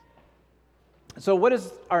So what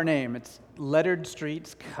is our name? It's Leonard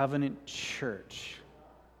Street's Covenant Church.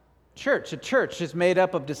 A church is made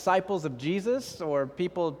up of disciples of Jesus, or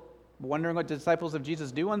people wondering what disciples of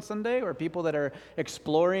Jesus do on Sunday, or people that are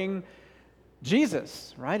exploring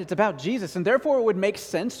Jesus, right? It's about Jesus, and therefore it would make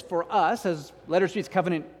sense for us as Leonard Street's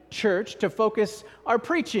Covenant Church to focus our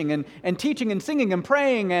preaching and teaching and singing and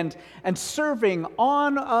praying and serving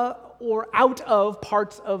on or out of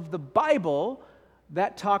parts of the Bible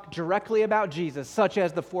that talk directly about Jesus, such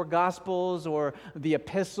as the four Gospels or the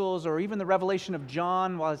epistles or even the revelation of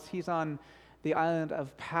John while he's on the island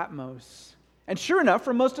of Patmos. And sure enough,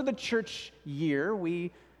 for most of the church year,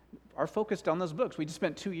 we are focused on those books. We just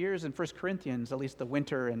spent 2 years in 1 Corinthians, at least the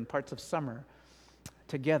winter and parts of summer,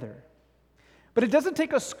 together. But it doesn't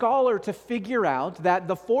take a scholar to figure out that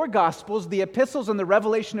the four Gospels, the epistles, and the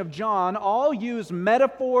revelation of John all use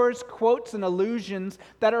metaphors, quotes, and allusions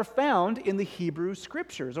that are found in the Hebrew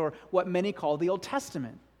Scriptures, or what many call the Old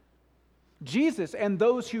Testament. Jesus and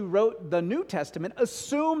those who wrote the New Testament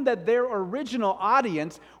assumed that their original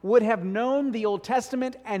audience would have known the Old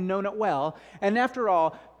Testament and known it well. And after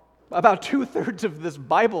all, about 2/3 of this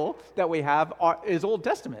Bible that we have is Old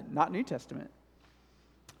Testament, not New Testament.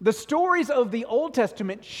 The stories of the Old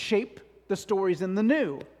Testament shape the stories in the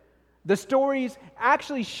New. The stories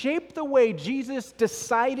actually shape the way Jesus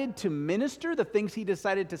decided to minister, the things he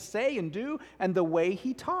decided to say and do, and the way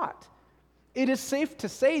he taught. It is safe to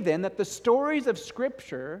say then that the stories of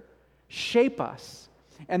Scripture shape us.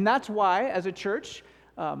 And that's why, as a church,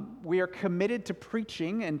 we are committed to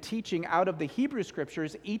preaching and teaching out of the Hebrew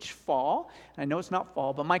Scriptures each fall. I know it's not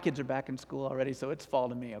fall, but my kids are back in school already, so it's fall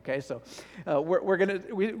to me. Okay, so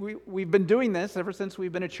we've been doing this ever since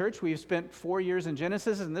we've been a church. We've spent 4 years in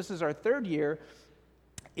Genesis, and this is our 3rd year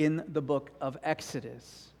in the book of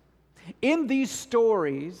Exodus. In these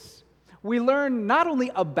stories, we learn not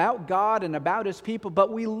only about God and about His people,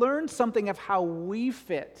 but we learn something of how we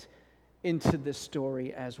fit into this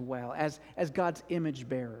story as well, as God's image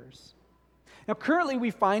bearers. Now, currently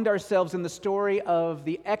we find ourselves in the story of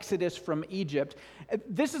the Exodus from Egypt.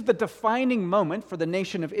 This is the defining moment for the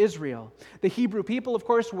nation of Israel. The Hebrew people, of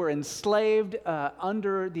course, were enslaved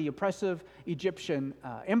under the oppressive Egyptian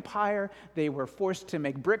empire. They were forced to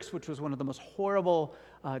make bricks, which was one of the most horrible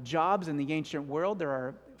jobs in the ancient world. There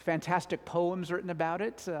are fantastic poems written about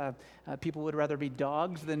it. People would rather be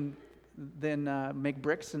dogs than make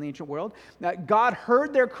bricks in the ancient world. God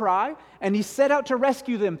heard their cry, and He set out to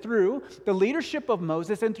rescue them through the leadership of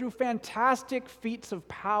Moses and through fantastic feats of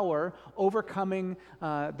power, overcoming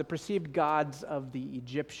the perceived gods of the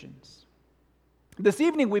Egyptians. This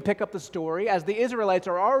evening, we pick up the story as the Israelites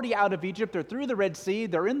are already out of Egypt. They're through the Red Sea.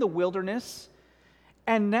 They're in the wilderness.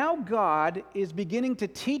 And now God is beginning to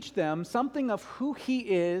teach them something of who He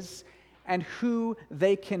is and who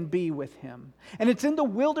they can be with Him. And it's in the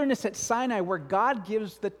wilderness at Sinai where God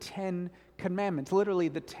gives the 10 commandments, literally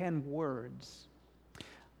the 10 words.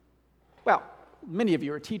 Well, many of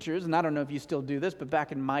you are teachers, and I don't know if you still do this, but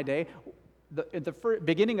back in my day, at the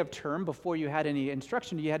beginning of term, before you had any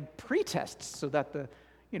instruction, you had pre-tests so that the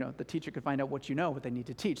teacher could find out what they need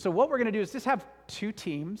to teach. So what we're going to do is just have 2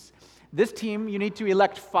 teams. This team, you need to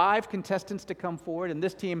elect 5 contestants to come forward, and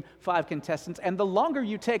this team, 5 contestants. And the longer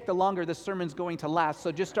you take, the longer this sermon's going to last,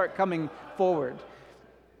 so just start coming forward.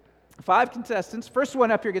 5 contestants. First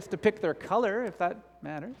one up here gets to pick their color, if that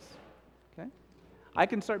matters. Okay. I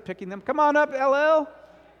can start picking them. Come on up, LL.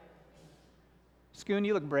 Schoon,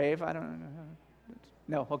 you look brave. I don't know.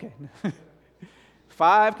 No, okay.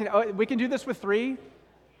 5. We can do this with 3.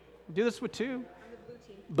 Do this with 2.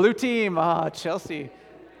 Blue team. Chelsea.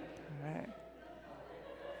 All right.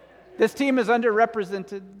 This team is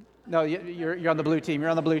underrepresented. No, you're on the blue team. You're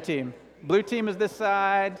on the blue team. Blue team is this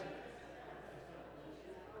side.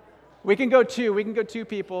 We can go 2. We can go 2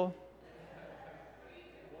 people.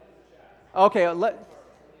 Okay,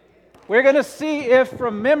 we're going to see if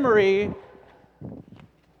from memory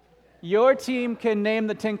your team can name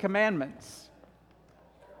the 10 commandments.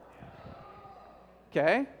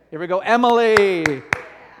 Okay, here we go. Emily.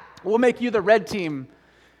 We'll make you the red team.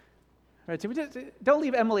 Right, so don't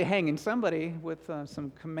leave Emily hanging. Somebody with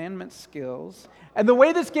some commandment skills. And the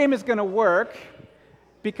way this game is going to work,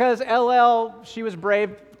 because LL, she was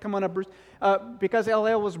brave. Come on up, Bruce. Because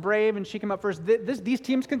LL was brave and she came up first, these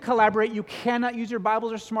teams can collaborate. You cannot use your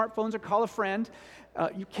Bibles or smartphones or call a friend.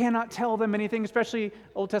 You cannot tell them anything, especially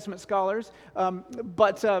Old Testament scholars.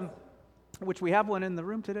 Which we have one in the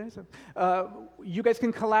room today. So you guys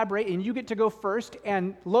can collaborate, and you get to go first.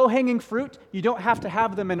 And low-hanging fruit, you don't have to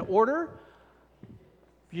have them in order.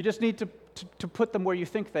 You just need to put them where you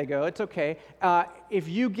think they go. It's okay. If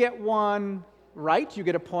you get one right, you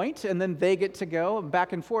get a point, and then they get to go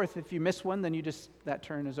back and forth. If you miss one, then that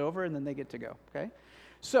turn is over, and then they get to go, okay?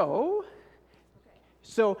 So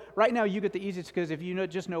right now you get the easiest, because if you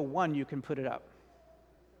just know one, you can put it up.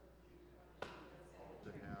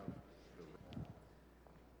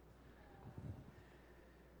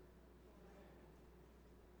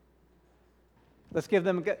 Let's give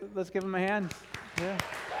them a hand. Yeah.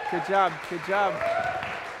 Good job.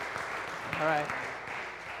 All right.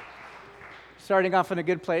 Starting off in a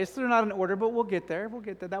good place. They're not in order, but we'll get there.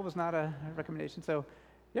 That was not a recommendation. So,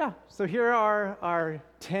 yeah. So here are our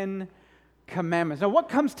 10 commandments. Now, what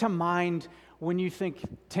comes to mind when you think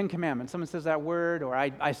 10 commandments? Someone says that word, or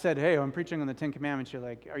I said, hey, I'm preaching on the 10 commandments. You're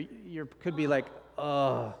like, you could be like,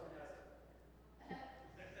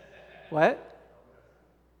 what?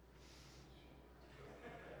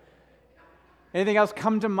 Anything else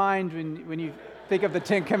come to mind when you think of the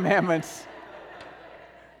 10 commandments?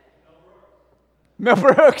 Mel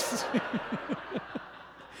Brooks.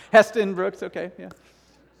 Heston Brooks, okay, yeah.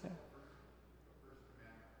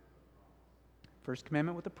 First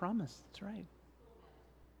commandment with a promise, that's right.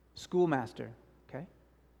 Schoolmaster, okay?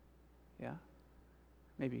 Yeah.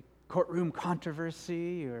 Maybe courtroom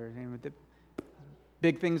controversy, or the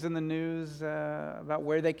big things in the news about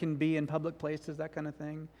where they can be in public places, that kind of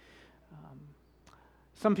thing.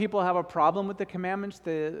 Some people have a problem with the commandments.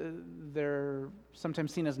 They're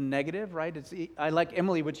sometimes seen as negative, right? I like,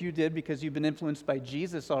 Emily, what you did, because you've been influenced by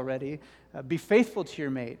Jesus already. Be faithful to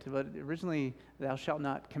your mate. But originally, thou shalt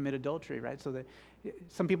not commit adultery, right? So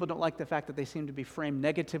some people don't like the fact that they seem to be framed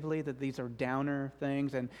negatively, that these are downer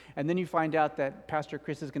things. And then you find out that Pastor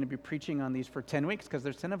Chris is going to be preaching on these for 10 weeks, because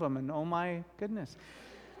there's 10 of them, and oh my goodness.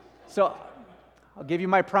 So I'll give you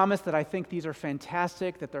my promise that I think these are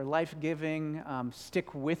fantastic, that they're life-giving.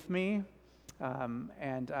 Stick with me,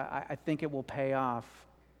 and I think it will pay off.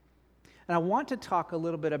 And I want to talk a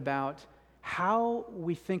little bit about how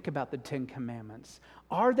we think about the 10 Commandments.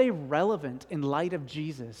 Are they relevant in light of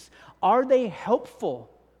Jesus? Are they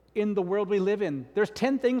helpful in the world we live in? There's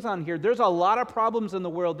 10 things on here. There's a lot of problems in the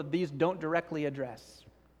world that these don't directly address,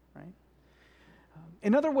 right?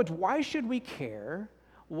 In other words, why should we care?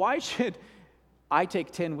 Why should I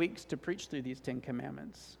take 10 weeks to preach through these 10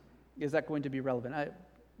 commandments? Is that going to be relevant?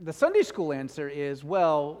 The Sunday school answer is,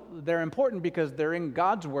 well, they're important because they're in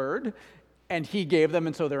God's Word, and He gave them,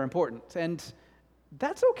 and so they're important. And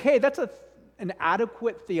that's okay. That's an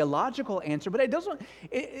adequate theological answer, but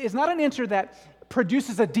it's not an answer that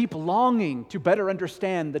produces a deep longing to better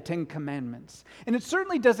understand the 10 commandments. And it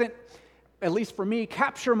certainly doesn't, at least for me,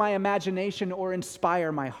 capture my imagination or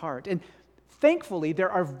inspire my heart. And thankfully,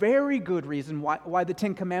 there are very good reasons why the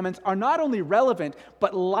 10 Commandments are not only relevant,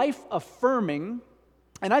 but life-affirming,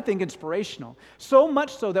 and I think inspirational. So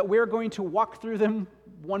much so that we're going to walk through them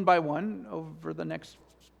one by one over the next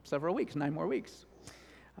several weeks, 9 more weeks.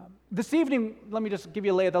 This evening, let me just give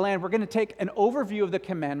you a lay of the land. We're going to take an overview of the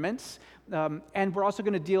commandments, and we're also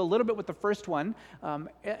going to deal a little bit with the first one.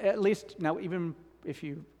 At least, now, even if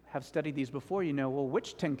you have studied these before, you know, well,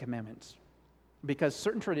 which 10 commandments? Because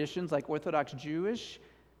certain traditions, like Orthodox Jewish,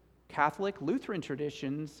 Catholic, Lutheran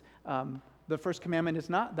traditions, the first commandment is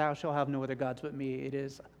not, thou shalt have no other gods but me. It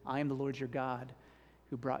is, I am the Lord your God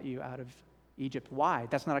who brought you out of Egypt. Why?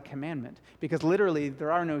 That's not a commandment. Because literally,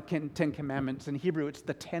 there are no 10 commandments. In Hebrew, it's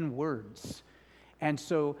the 10 words. And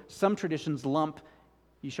so some traditions lump,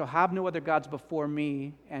 you shall have no other gods before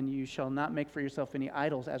me, and you shall not make for yourself any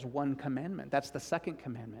idols, as one commandment. That's the second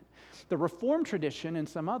commandment. The Reformed tradition and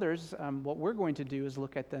some others, what we're going to do is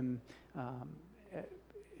look at them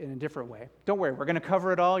in a different way. Don't worry, we're going to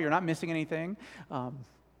cover it all. You're not missing anything.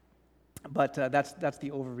 But that's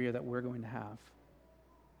the overview that we're going to have.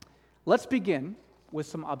 Let's begin with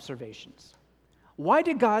some observations. Why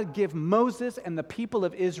did God give Moses and the people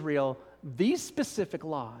of Israel these specific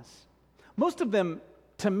laws? Most of them,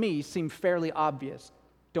 to me, seem fairly obvious.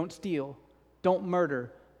 Don't steal, don't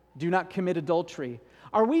murder, do not commit adultery.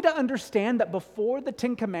 Are we to understand that before the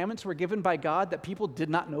 10 Commandments were given by God, that people did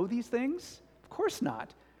not know these things? Of course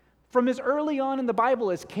not. From as early on in the Bible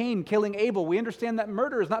as Cain killing Abel, we understand that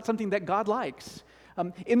murder is not something that God likes.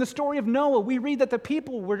 In the story of Noah, we read that the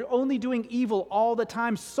people were only doing evil all the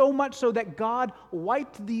time, so much so that God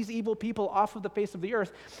wiped these evil people off of the face of the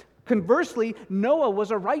earth. Conversely, Noah was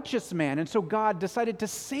a righteous man, and so God decided to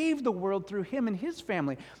save the world through him and his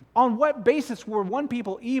family. On what basis were one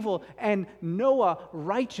people evil and Noah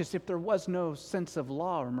righteous if there was no sense of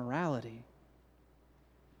law or morality?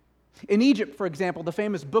 In Egypt, for example, the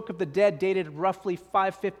famous Book of the Dead, dated roughly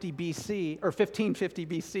 550 BC, or 1550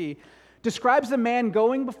 BC, describes a man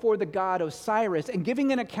going before the god Osiris and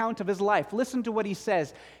giving an account of his life. Listen to what he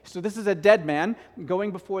says. So this is a dead man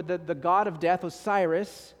going before the god of death,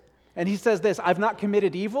 Osiris, and he says this: I've not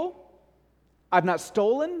committed evil, I've not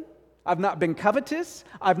stolen, I've not been covetous,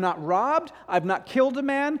 I've not robbed, I've not killed a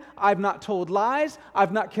man, I've not told lies,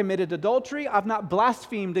 I've not committed adultery, I've not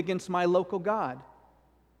blasphemed against my local God.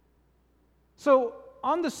 So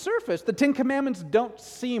on the surface, the Ten Commandments don't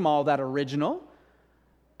seem all that original.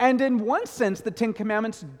 And in one sense, the Ten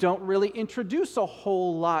Commandments don't really introduce a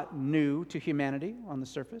whole lot new to humanity on the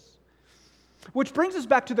surface. Which brings us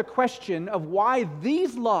back to the question of why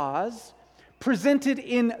these laws presented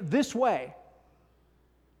in this way.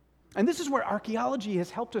 And this is where archaeology has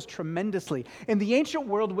helped us tremendously. In the ancient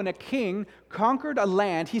world, when a king conquered a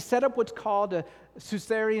land, he set up what's called a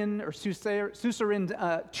suzerain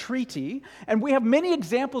treaty. And we have many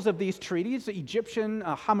examples of these treaties: the Egyptian,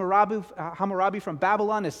 Hammurabi from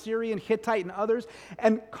Babylon, Assyrian, Hittite, and others.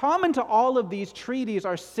 And common to all of these treaties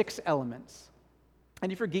are 6 elements.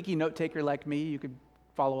 And if you're a geeky note taker like me, you could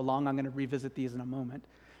follow along. I'm going to revisit these in a moment.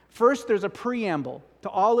 First, there's a preamble to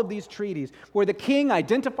all of these treaties where the king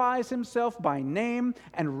identifies himself by name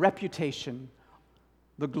and reputation.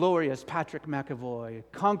 The glorious Patrick McAvoy,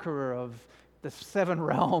 conqueror of the 7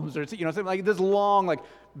 realms, or something like this long,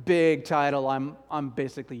 big title. I'm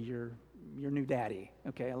basically your new daddy.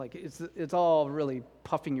 Okay, it's all really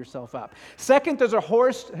puffing yourself up. Second, there's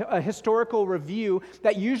a historical review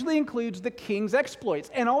that usually includes the king's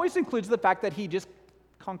exploits and always includes the fact that he just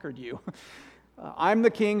conquered you. I'm the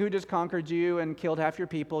king who just conquered you and killed half your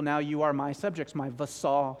people. Now you are my subjects, my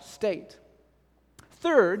vassal state.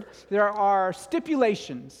 Third, there are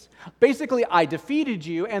stipulations. Basically, I defeated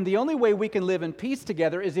you, and the only way we can live in peace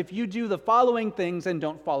together is if you do the following things and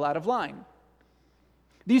don't fall out of line.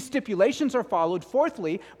 These stipulations are followed,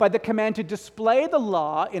 fourthly, by the command to display the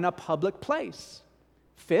law in a public place.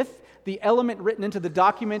 Fifth, the element written into the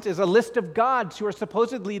document is a list of gods who are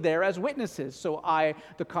supposedly there as witnesses. So I,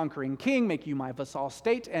 the conquering king, make you my vassal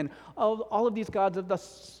state, and all of these gods of the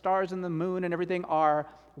stars and the moon and everything are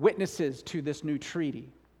witnesses to this new treaty.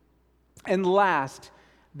 And last,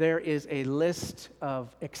 there is a list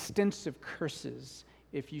of extensive curses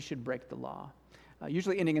if you should break the law,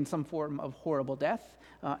 usually ending in some form of horrible death,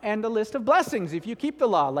 and a list of blessings if you keep the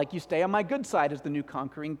law, like you stay on my good side as the new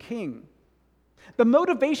conquering king. The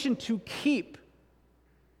motivation to keep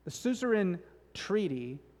the suzerain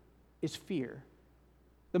treaty is fear.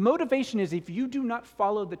 The motivation is if you do not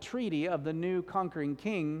follow the treaty of the new conquering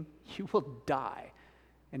king, you will die,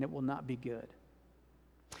 and it will not be good.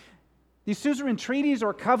 These suzerain treaties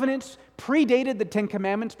or covenants predated the Ten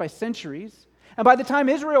Commandments by centuries, and by the time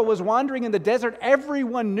Israel was wandering in the desert,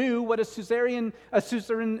 everyone knew what a suzerain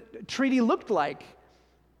treaty looked like.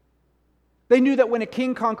 They knew that when a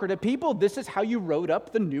king conquered a people, this is how you wrote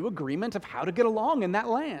up the new agreement of how to get along in that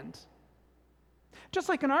land. Just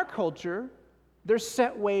like in our culture, there's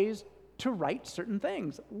set ways to write certain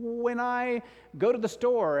things. When I go to the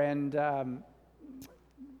store and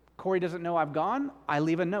Corey doesn't know I've gone, I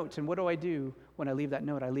leave a note. And what do I do when I leave that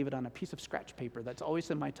note? I leave it on a piece of scratch paper that's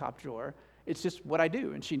always in my top drawer. It's just what I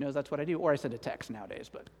do, and she knows that's what I do. Or I send a text nowadays,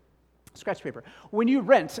 but scratch paper. When you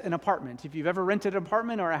rent an apartment, if you've ever rented an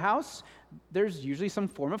apartment or a house, there's usually some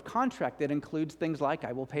form of contract that includes things like,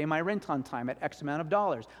 I will pay my rent on time at X amount of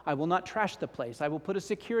dollars. I will not trash the place. I will put a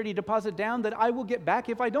security deposit down that I will get back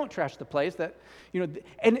if I don't trash the place.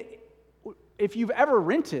 And if you've ever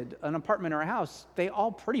rented an apartment or a house, they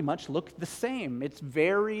all pretty much look the same. It's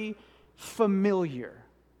very familiar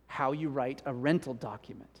how you write a rental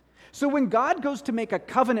document. So when God goes to make a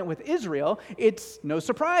covenant with Israel, it's no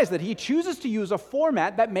surprise that he chooses to use a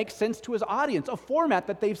format that makes sense to his audience, a format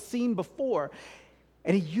that they've seen before.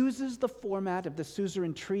 And he uses the format of the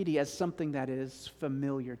suzerain treaty as something that is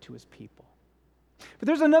familiar to his people. But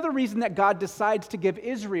there's another reason that God decides to give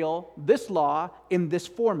Israel this law in this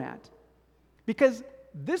format. Because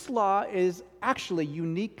this law is actually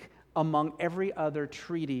unique among every other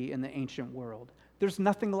treaty in the ancient world. There's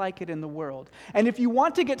nothing like it in the world. And if you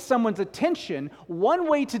want to get someone's attention, one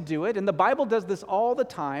way to do it, and the Bible does this all the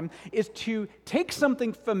time, is to take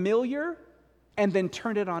something familiar and then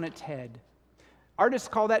turn it on its head. Artists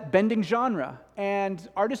call that bending genre, and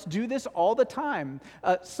artists do this all the time.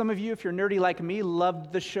 Some of you, if you're nerdy like me,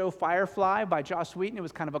 loved the show Firefly by Joss Whedon. It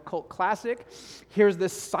was kind of a cult classic. Here's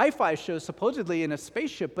this sci-fi show supposedly in a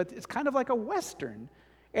spaceship, but it's kind of like a Western.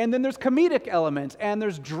 And then there's comedic elements, and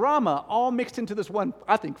there's drama, all mixed into this one,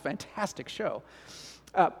 I think, fantastic show.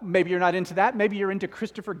 Maybe you're not into that. Maybe you're into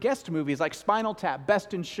Christopher Guest movies like Spinal Tap,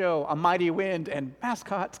 Best in Show, A Mighty Wind, and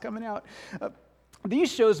Mascots coming out.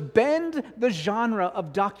 These shows bend the genre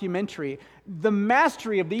of documentary. The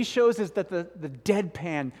mastery of these shows is that the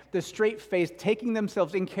deadpan, the straight face, taking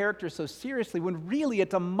themselves in character so seriously when really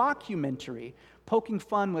it's a mockumentary, poking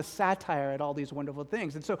fun with satire at all these wonderful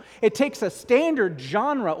things. And so it takes a standard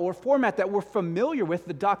genre or format that we're familiar with,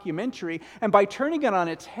 the documentary, and by turning it on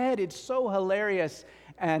its head, it's so hilarious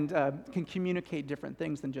and can communicate different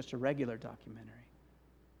things than just a regular documentary.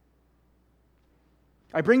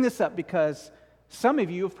 I bring this up because some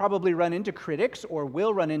of you have probably run into critics or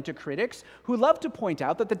will run into critics who love to point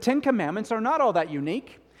out that the Ten Commandments are not all that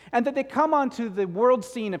unique and that they come onto the world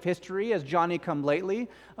scene of history as Johnny-come-lately.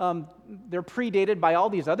 They're predated by all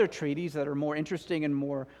these other treaties that are more interesting and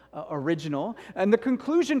more original. And the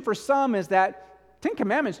conclusion for some is that Ten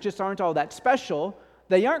Commandments just aren't all that special.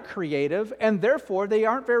 They aren't creative, and therefore they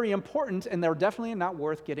aren't very important, and they're definitely not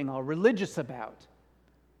worth getting all religious about.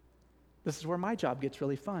 This is where my job gets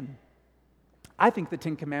really fun. I think the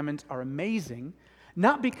Ten Commandments are amazing,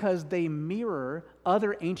 not because they mirror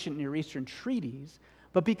other ancient Near Eastern treaties,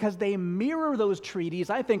 but because they mirror those treaties,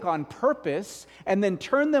 I think, on purpose, and then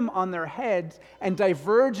turn them on their heads and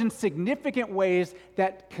diverge in significant ways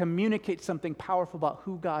that communicate something powerful about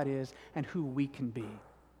who God is and who we can be.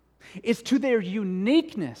 It's to their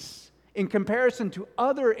uniqueness in comparison to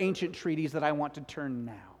other ancient treaties that I want to turn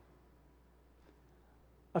now.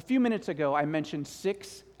 A few minutes ago, I mentioned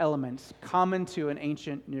 6 elements common to an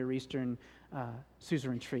ancient Near Eastern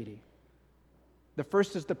suzerain treaty. The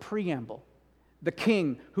first is the preamble. The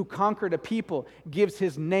king who conquered a people gives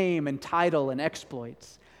his name and title and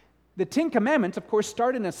exploits. The Ten Commandments, of course,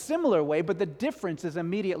 start in a similar way, but the difference is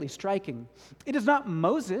immediately striking. It is not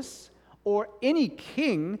Moses or any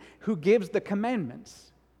king who gives the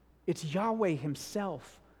commandments. It's Yahweh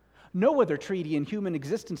himself. No other treaty in human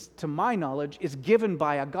existence, to my knowledge, is given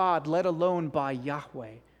by a God, let alone by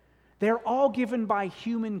Yahweh. They're all given by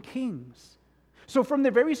human kings. So from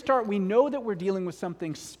the very start, we know that we're dealing with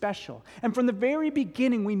something special. And from the very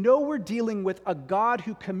beginning, we know we're dealing with a God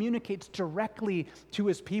who communicates directly to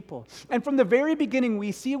his people. And from the very beginning,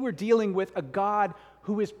 we see we're dealing with a God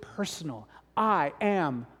who is personal. I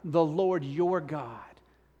am the Lord your God,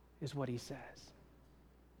 is what he says.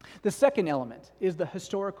 The second element is the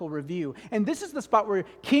historical review. And this is the spot where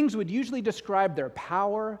kings would usually describe their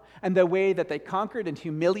power and the way that they conquered and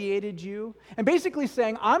humiliated you. And basically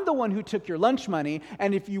saying, I'm the one who took your lunch money,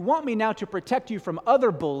 and if you want me now to protect you from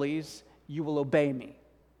other bullies, you will obey me.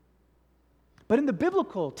 But in the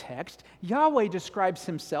biblical text, Yahweh describes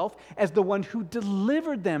himself as the one who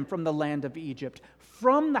delivered them from the land of Egypt,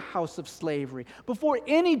 from the house of slavery. Before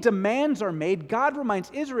any demands are made, God reminds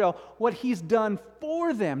Israel what he's done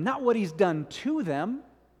for them, not what he's done to them.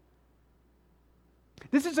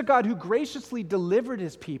 This is a God who graciously delivered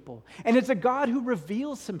his people, and it's a God who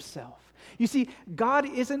reveals himself. You see, God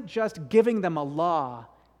isn't just giving them a law,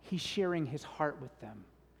 he's sharing his heart with them.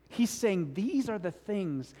 He's saying, these are the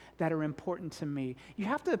things that are important to me. You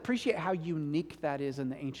have to appreciate how unique that is in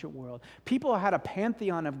the ancient world. People had a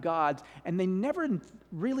pantheon of gods, and they never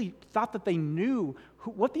really thought that they knew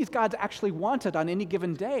what these gods actually wanted on any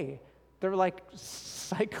given day. They're like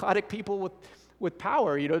psychotic people with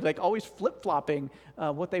power, like always flip-flopping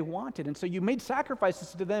what they wanted. And so you made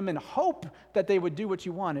sacrifices to them in hope that they would do what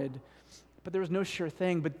you wanted, but there was no sure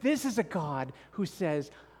thing. But this is a God who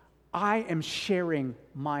says, I am sharing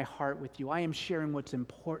my heart with you. I am sharing what's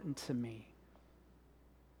important to me.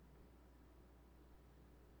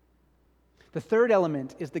 The third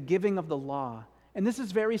element is the giving of the law. And this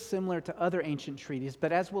is very similar to other ancient treaties,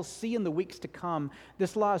 but as we'll see in the weeks to come,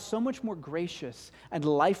 this law is so much more gracious and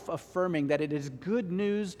life-affirming that it is good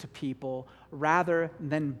news to people rather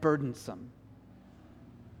than burdensome.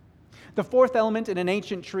 The fourth element in an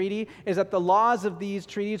ancient treaty is that the laws of these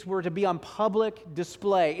treaties were to be on public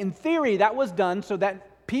display. In theory, that was done so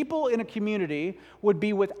that people in a community would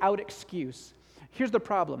be without excuse. Here's the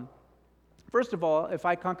problem. First of all, if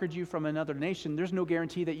I conquered you from another nation, there's no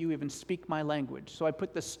guarantee that you even speak my language. So I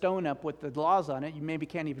put the stone up with the laws on it. You maybe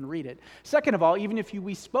can't even read it. Second of all, even if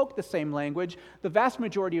we spoke the same language, the vast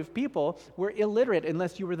majority of people were illiterate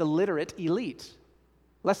unless you were the literate elite.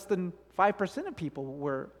 Less than 5% of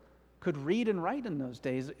people could read and write in those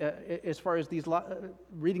days as far as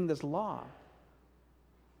reading this law.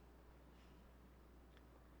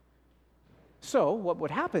 So what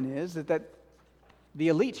would happen is that the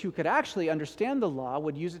elites who could actually understand the law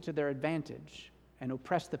would use it to their advantage and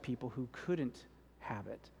oppress the people who couldn't have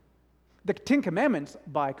it. The Ten Commandments,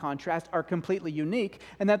 by contrast, are completely unique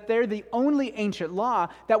in that they're the only ancient law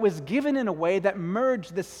that was given in a way that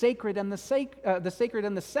merged the sacred and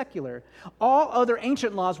the secular. All other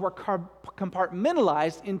ancient laws were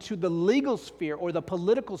compartmentalized into the legal sphere or the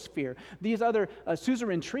political sphere. These other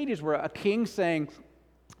suzerain treaties were a king saying,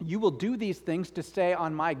 you will do these things to stay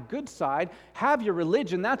on my good side. Have your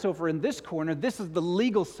religion, that's over in this corner. This is the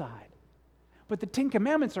legal side. But the Ten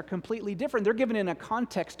Commandments are completely different. They're given in a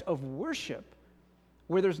context of worship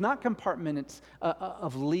where there's not compartments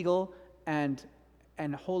of legal and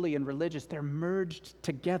holy and religious. They're merged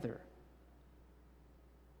together.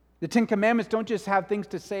 The Ten Commandments don't just have things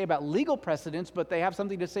to say about legal precedents, but they have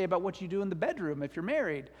something to say about what you do in the bedroom if you're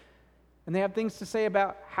married. And they have things to say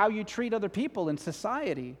about how you treat other people in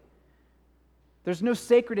society. There's no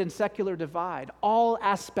sacred and secular divide. All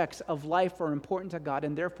aspects of life are important to God,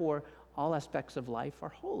 and therefore all aspects of life are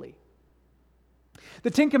holy.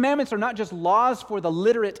 The Ten Commandments are not just laws for the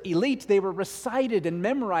literate elite. They were recited and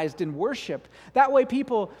memorized in worship. That way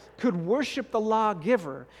people could worship the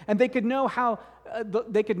lawgiver, and they could know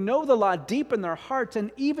the law deep in their hearts,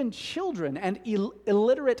 and even children and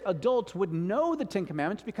illiterate adults would know the Ten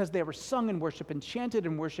Commandments because they were sung in worship and chanted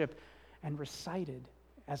in worship and recited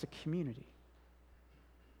as a community.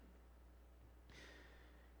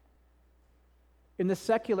 In the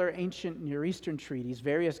secular ancient Near Eastern treaties,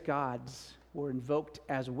 various gods were invoked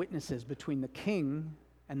as witnesses between the king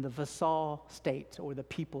and the vassal state or the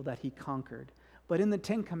people that he conquered. But in the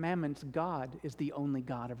Ten Commandments, God is the only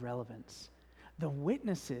God of relevance. The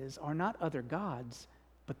witnesses are not other gods,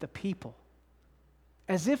 but the people.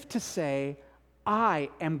 As if to say, I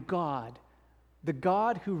am God, the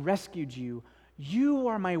God who rescued you. You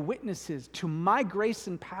are my witnesses to my grace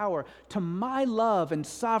and power, to my love and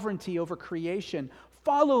sovereignty over creation.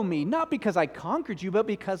 Follow me, not because I conquered you, but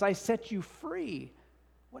because I set you free.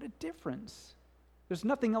 What a difference. There's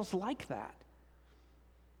nothing else like that.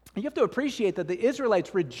 You have to appreciate that the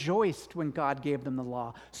Israelites rejoiced when God gave them the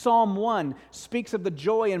law. Psalm 1 speaks of the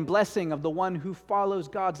joy and blessing of the one who follows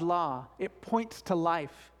God's law. It points to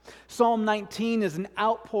life. Psalm 19 is an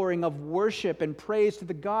outpouring of worship and praise to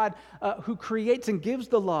the God who creates and gives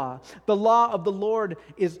the law. The law of the Lord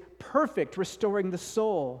is perfect, restoring the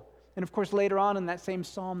soul. And of course, later on in that same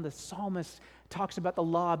psalm, the psalmist talks about the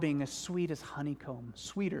law being as sweet as honeycomb,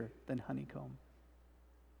 sweeter than honeycomb.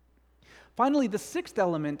 Finally, the sixth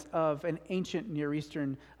element of an ancient Near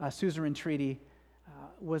Eastern suzerain treaty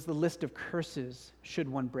was the list of curses should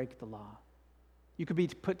one break the law. You could be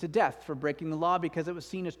put to death for breaking the law because it was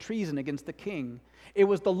seen as treason against the king. It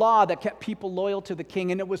was the law that kept people loyal to the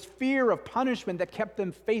king, and it was fear of punishment that kept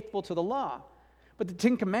them faithful to the law. But the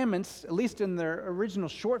Ten Commandments, at least in their original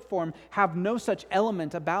short form, have no such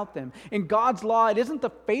element about them. In God's law, it isn't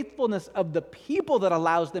the faithfulness of the people that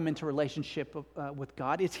allows them into relationship with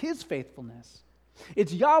God. It's His faithfulness.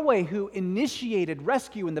 It's Yahweh who initiated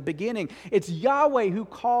rescue in the beginning. It's Yahweh who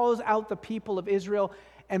calls out the people of Israel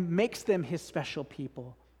and makes them His special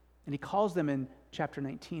people. And He calls them in chapter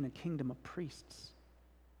 19 a kingdom of priests.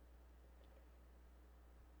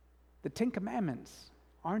 The Ten Commandments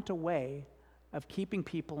aren't a way of keeping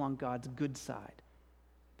people on God's good side.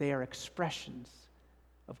 They are expressions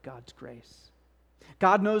of God's grace.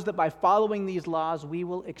 God knows that by following these laws, we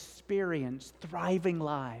will experience thriving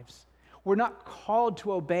lives. We're not called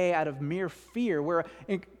to obey out of mere fear. We're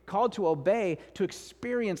called to obey, to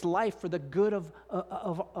experience life for the good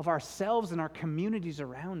of ourselves and our communities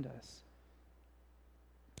around us.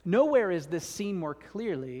 Nowhere is this seen more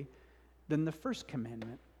clearly than the first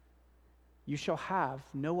commandment. You shall have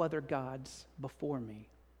no other gods before me.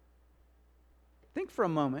 Think for a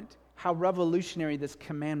moment how revolutionary this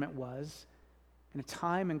commandment was in a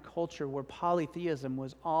time and culture where polytheism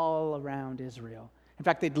was all around Israel. In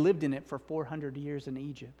fact, they'd lived in it for 400 years in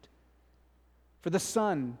Egypt. For the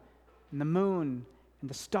sun and the moon and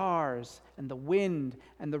the stars and the wind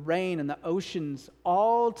and the rain and the oceans,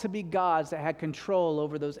 all to be gods that had control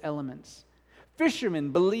over those elements. Fishermen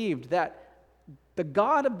believed that the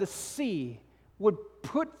God of the sea would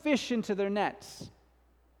put fish into their nets.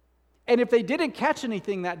 And if they didn't catch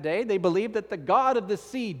anything that day, they believed that the God of the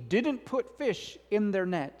sea didn't put fish in their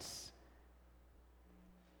nets.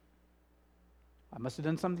 I must have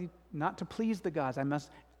done something not to please the gods. I must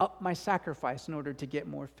up my sacrifice in order to get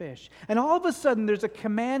more fish. And all of a sudden, there's a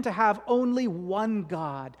command to have only one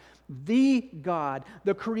God, the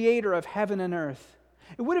creator of heaven and earth.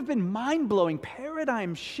 It would have been mind-blowing,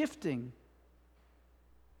 paradigm shifting.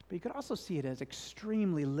 But you could also see it as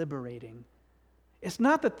extremely liberating. It's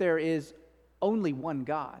not that there is only one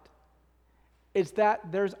God. It's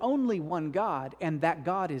that there's only one God, and that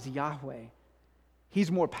God is Yahweh. He's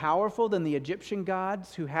more powerful than the Egyptian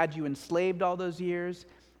gods who had you enslaved all those years.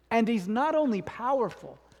 And he's not only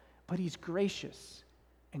powerful, but he's gracious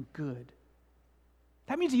and good.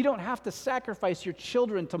 That means you don't have to sacrifice your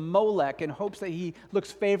children to Molech in hopes that he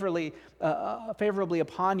looks favorably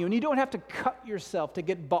upon you. And you don't have to cut yourself to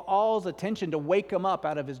get Baal's attention to wake him up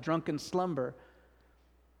out of his drunken slumber.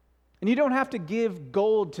 And you don't have to give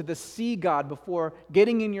gold to the sea god before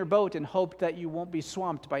getting in your boat in hope that you won't be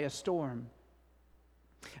swamped by a storm.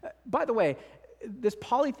 By the way, this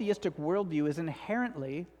polytheistic worldview is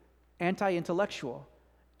inherently anti-intellectual.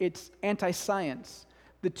 It's anti-science.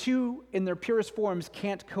 The two, in their purest forms,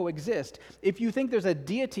 can't coexist. If you think there's a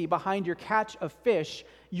deity behind your catch of fish,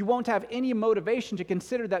 you won't have any motivation to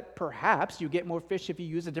consider that perhaps you get more fish if you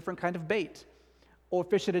use a different kind of bait, or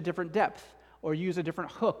fish at a different depth, or use a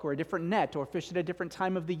different hook or a different net, or fish at a different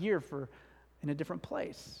time of the year in a different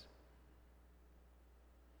place.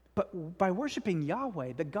 But by worshiping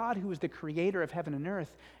Yahweh, the God who is the creator of heaven and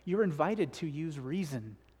earth, you're invited to use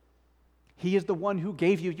reason. He is the one who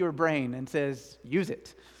gave you your brain and says, use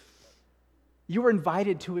it. You are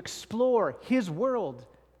invited to explore his world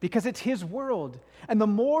because it's his world. And the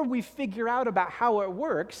more we figure out about how it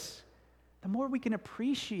works, the more we can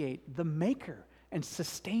appreciate the maker and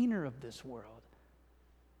sustainer of this world.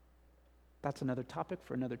 That's another topic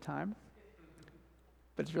for another time,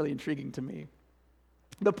 but it's really intriguing to me.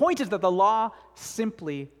 The point is that the law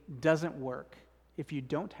simply doesn't work if you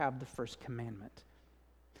don't have the first commandment.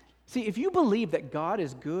 See, if you believe that God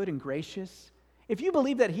is good and gracious, if you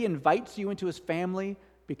believe that he invites you into his family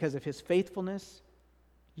because of his faithfulness,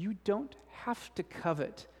 you don't have to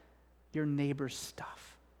covet your neighbor's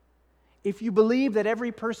stuff. If you believe that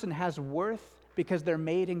every person has worth because they're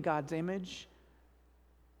made in God's image,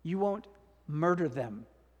 you won't murder them,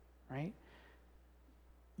 right?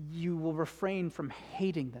 You will refrain from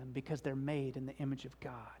hating them because they're made in the image of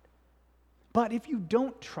God. But if you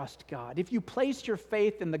don't trust God, if you place your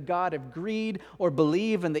faith in the God of greed or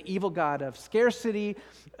believe in the evil God of scarcity,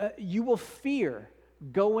 you will fear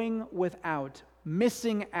going without,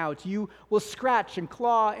 missing out. You will scratch and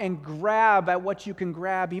claw and grab at what you can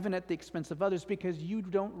grab, even at the expense of others, because you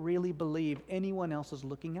don't really believe anyone else is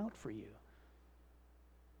looking out for you.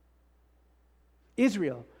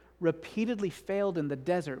 Israel repeatedly failed in the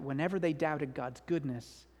desert whenever they doubted God's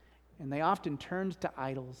goodness, and they often turned to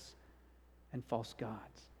idols and false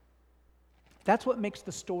gods. That's what makes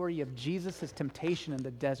the story of Jesus' temptation in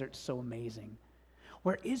the desert so amazing.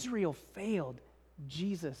 Where Israel failed,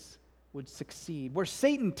 Jesus would succeed. Where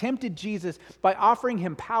Satan tempted Jesus by offering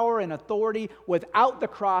him power and authority without the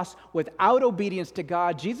cross, without obedience to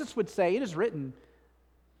God, Jesus would say, "It is written,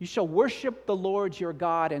 you shall worship the Lord your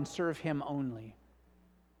God and serve him only."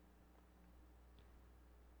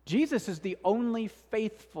 Jesus is the only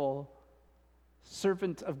faithful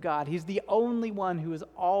servant of God. He's the only one who is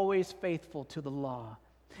always faithful to the law.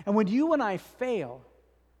 And when you and I fail,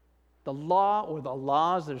 the law or the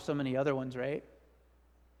laws, there's so many other ones, right?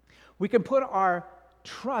 We can put our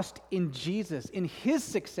trust in Jesus, in his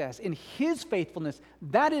success, in his faithfulness.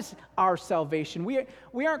 That is our salvation.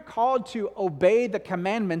 We aren't called to obey the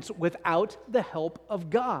commandments without the help of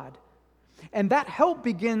God. And that help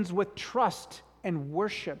begins with trust and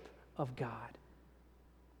worship of God.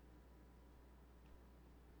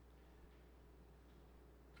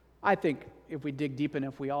 I think if we dig deep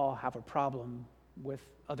enough, we all have a problem with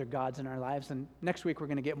other gods in our lives. And next week, we're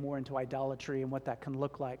going to get more into idolatry and what that can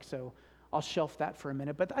look like. So I'll shelf that for a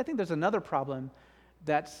minute. But I think there's another problem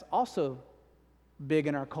that's also big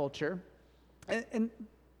in our culture. And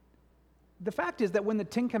the fact is that when the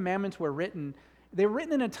Ten Commandments were written, they were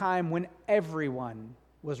written in a time when everyone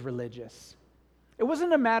was religious. It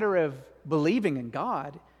wasn't a matter of believing in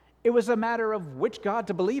God. It was a matter of which God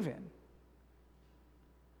to believe in.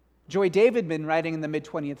 Joy Davidman, writing in the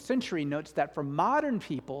mid-20th century, notes that for modern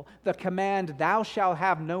people, the command, "Thou shalt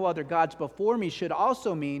have no other gods before me," should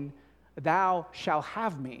also mean, "Thou shalt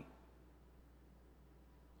have me."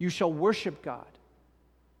 You shall worship God.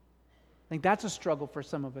 I think that's a struggle for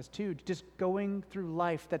some of us too, just going through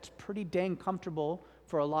life that's pretty dang comfortable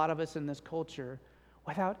for a lot of us in this culture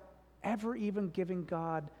without ever even giving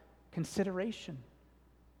God consideration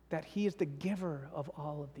that he is the giver of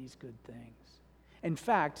all of these good things. In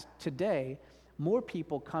fact, today, more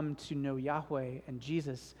people come to know Yahweh and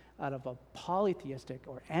Jesus out of a polytheistic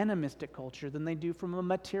or animistic culture than they do from a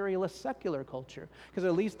materialist secular culture. Because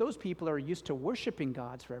at least those people are used to worshiping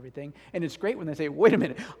gods for everything. And it's great when they say, "Wait a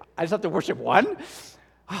minute, I just have to worship one?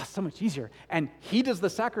 So much easier. And he does the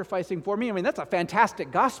sacrificing for me." I mean, that's a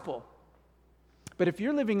fantastic gospel. But if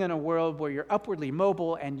you're living in a world where you're upwardly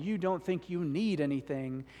mobile and you don't think you need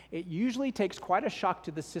anything, it usually takes quite a shock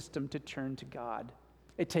to the system to turn to God.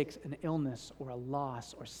 It takes an illness or a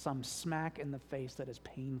loss or some smack in the face that is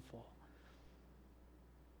painful.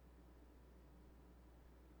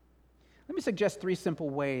 Let me suggest 3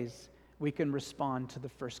 simple ways we can respond to the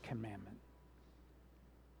first commandment.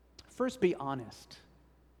 First, be honest.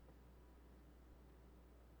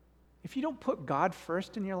 If you don't put God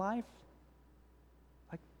first in your life,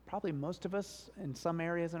 like probably most of us in some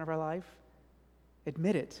areas of our life,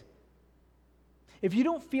 admit it. If you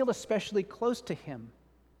don't feel especially close to Him,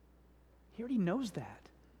 He already knows that.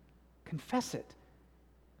 Confess it.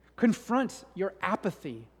 Confront your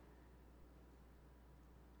apathy.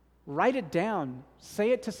 Write it down.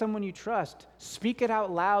 Say it to someone you trust. Speak it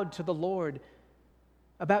out loud to the Lord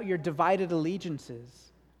about your divided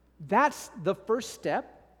allegiances. That's the first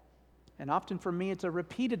step, and often for me it's a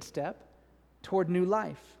repeated step toward new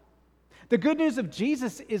life. The good news of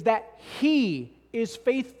Jesus is that He is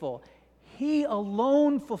faithful. He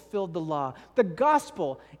alone fulfilled the law. The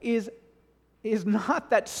gospel is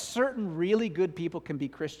not that certain really good people can be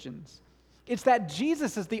Christians. It's that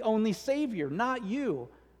Jesus is the only Savior, not you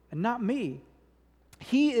and not me.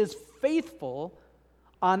 He is faithful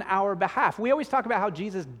on our behalf. We always talk about how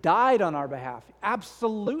Jesus died on our behalf.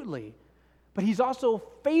 Absolutely. But He's also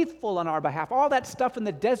faithful on our behalf. All that stuff in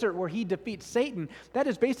the desert where He defeats Satan, that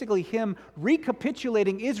is basically Him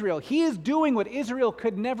recapitulating Israel. He is doing what Israel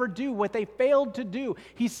could never do, what they failed to do.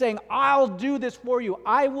 He's saying, I'll do this for you.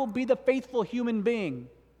 I will be the faithful human being.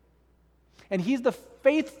 And He's the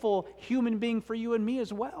faithful human being for you and me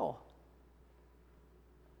as well.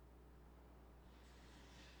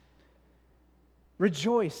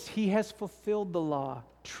 Rejoice, He has fulfilled the law.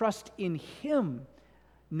 Trust in Him,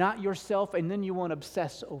 not yourself, and then you won't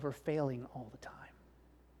obsess over failing all the time.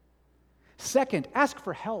 Second, ask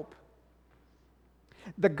for help.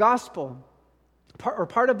 The gospel,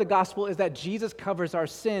 part of the gospel is that Jesus covers our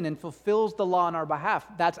sin and fulfills the law on our behalf.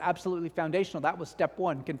 That's absolutely foundational. That was step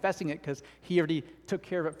 1, confessing it because He already took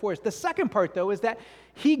care of it for us. The second part, though, is that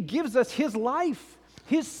He gives us His life,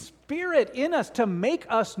 His Spirit in us to make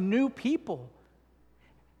us new people.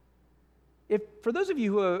 For those of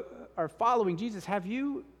you who are following Jesus, have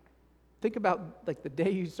you, think about like the day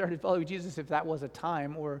you started following Jesus, if that was a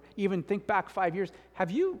time, or even think back 5 years,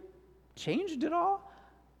 have you changed at all?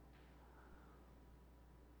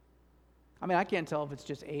 I mean, I can't tell if it's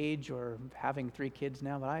just age or having 3 kids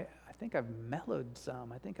now, but I think I've mellowed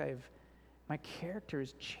some. I think my character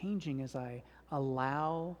is changing as I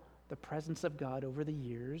allow the presence of God over the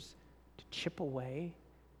years to chip away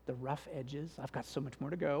the rough edges. I've got so much more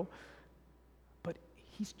to go. But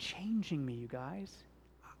He's changing me, you guys.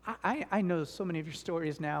 I know so many of your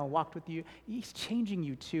stories now, walked with you. He's changing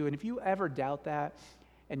you too. And if you ever doubt that,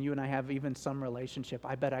 and you and I have even some relationship,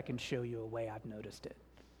 I bet I can show you a way I've noticed it.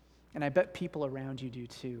 And I bet people around you do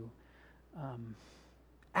too.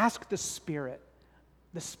 Ask the Spirit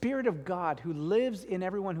of God who lives in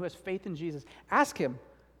everyone who has faith in Jesus. Ask Him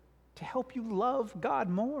to help you love God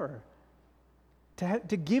more,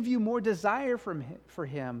 to give you more desire for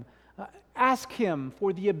Him. Ask Him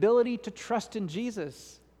for the ability to trust in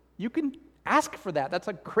Jesus. You can ask for that. That's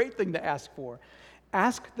a great thing to ask for.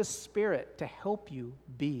 Ask the Spirit to help you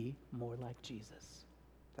be more like Jesus.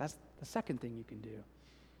 That's the second thing you can do.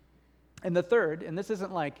 And the third, and this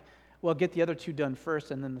isn't like, well, get the other 2 done first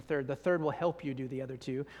and then the third. The third will help you do the other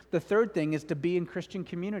 2. The third thing is to be in Christian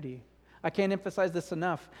community. I can't emphasize this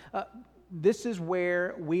enough. This is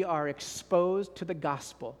where we are exposed to the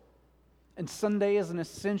gospel. And Sunday is an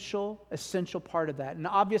essential part of that. And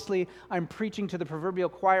obviously, I'm preaching to the proverbial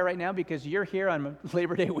choir right now because you're here on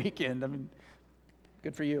Labor Day weekend. I mean,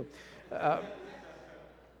 good for you.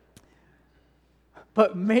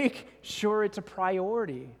 But make sure it's a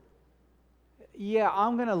priority. Yeah,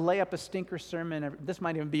 I'm going to lay up a stinker sermon. This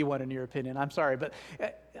might even be one in your opinion. I'm sorry, but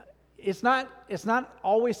it's not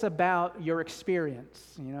always about your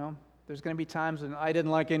experience, you know. There's going to be times when I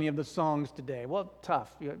didn't like any of the songs today. Well,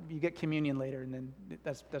 tough. You get communion later, and then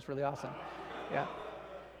that's really awesome. Yeah.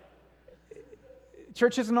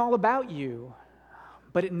 Church isn't all about you,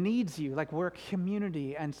 but it needs you. Like, we're a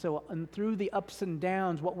community, and through the ups and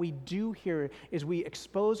downs, what we do here is we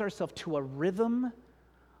expose ourselves to a rhythm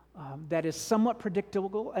that is somewhat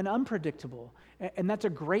predictable and unpredictable. And that's a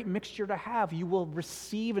great mixture to have. You will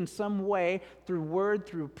receive in some way through word,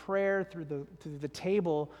 through prayer, through the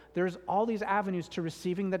table. There's all these avenues to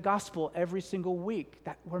receiving the gospel every single week.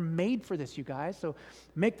 That we're made for this, you guys. So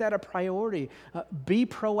make that a priority. Be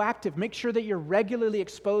proactive. Make sure that you're regularly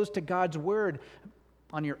exposed to God's word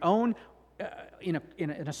on your own, in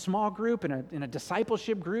a small group, in a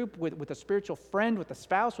discipleship group, with a spiritual friend, with a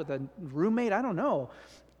spouse, with a roommate, I don't know.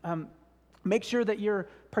 Make sure that you're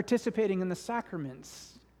participating in the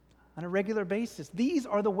sacraments on a regular basis. These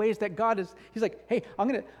are the ways that He's like, hey, I'm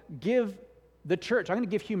going to give the church, I'm going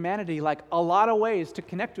to give humanity like a lot of ways to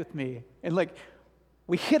connect with me. And like,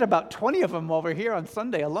 we hit about 20 of them over here on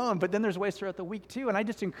Sunday alone, but then there's ways throughout the week too. And I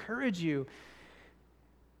just encourage you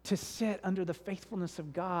to sit under the faithfulness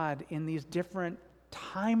of God in these different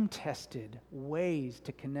time-tested ways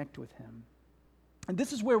to connect with Him. And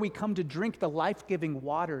this is where we come to drink the life-giving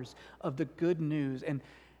waters of the good news. And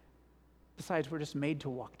besides, we're just made to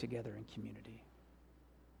walk together in community.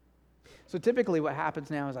 So typically what happens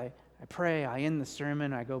now is I pray, I end the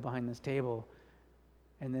sermon, I go behind this table,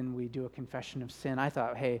 and then we do a confession of sin. I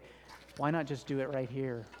thought, hey, why not just do it right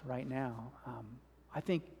here, right now? I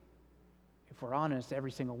think if we're honest,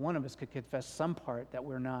 every single one of us could confess some part that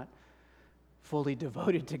we're not fully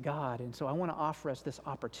devoted to God. And so I want to offer us this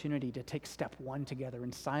opportunity to take step one together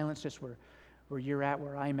in silence, just where you're at,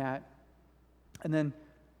 where I'm at. And then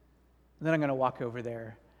I'm going to walk over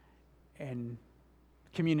there. And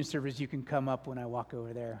communion service, you can come up when I walk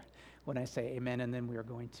over there, when I say amen, and then we are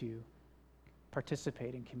going to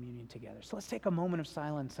participate in communion together. So let's take a moment of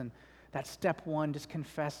silence, and that step one, just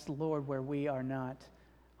confess, Lord, where we are not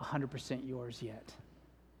 100% yours yet.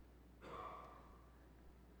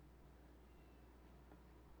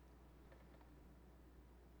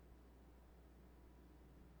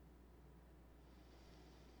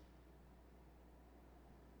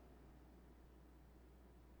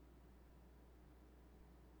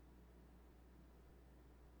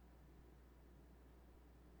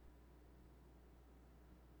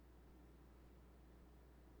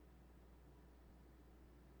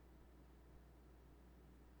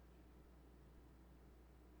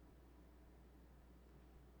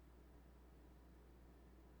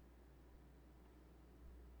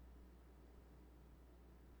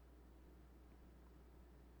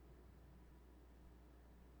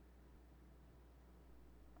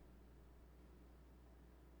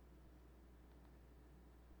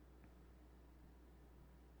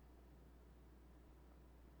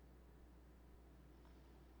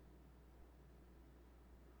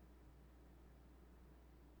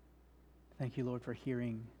 Thank you, Lord, for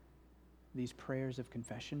hearing these prayers of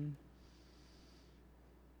confession.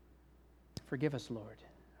 Forgive us, Lord,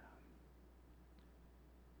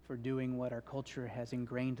 for doing what our culture has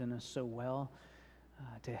ingrained in us so well,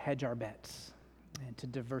 to hedge our bets and to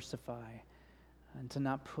diversify and to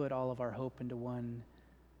not put all of our hope into one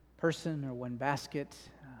person or one basket,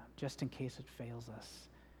 just in case it fails us.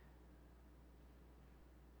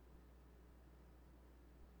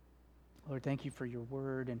 Lord, thank you for your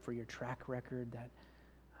word and for your track record that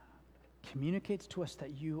communicates to us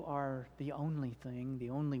that you are the only thing, the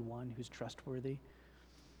only one who's trustworthy.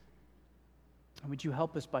 And would you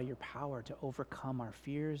help us by your power to overcome our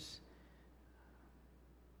fears,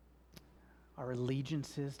 our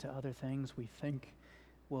allegiances to other things we think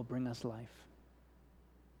will bring us life.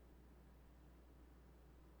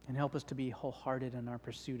 And help us to be wholehearted in our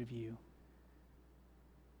pursuit of you.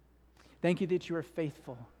 Thank you that you are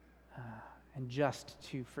faithful and just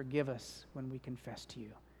to forgive us when we confess to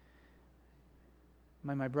you.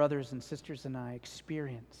 May my brothers and sisters and I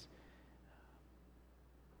experience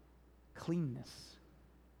cleanness,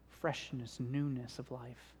 freshness, newness of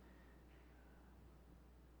life.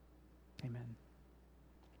 Amen.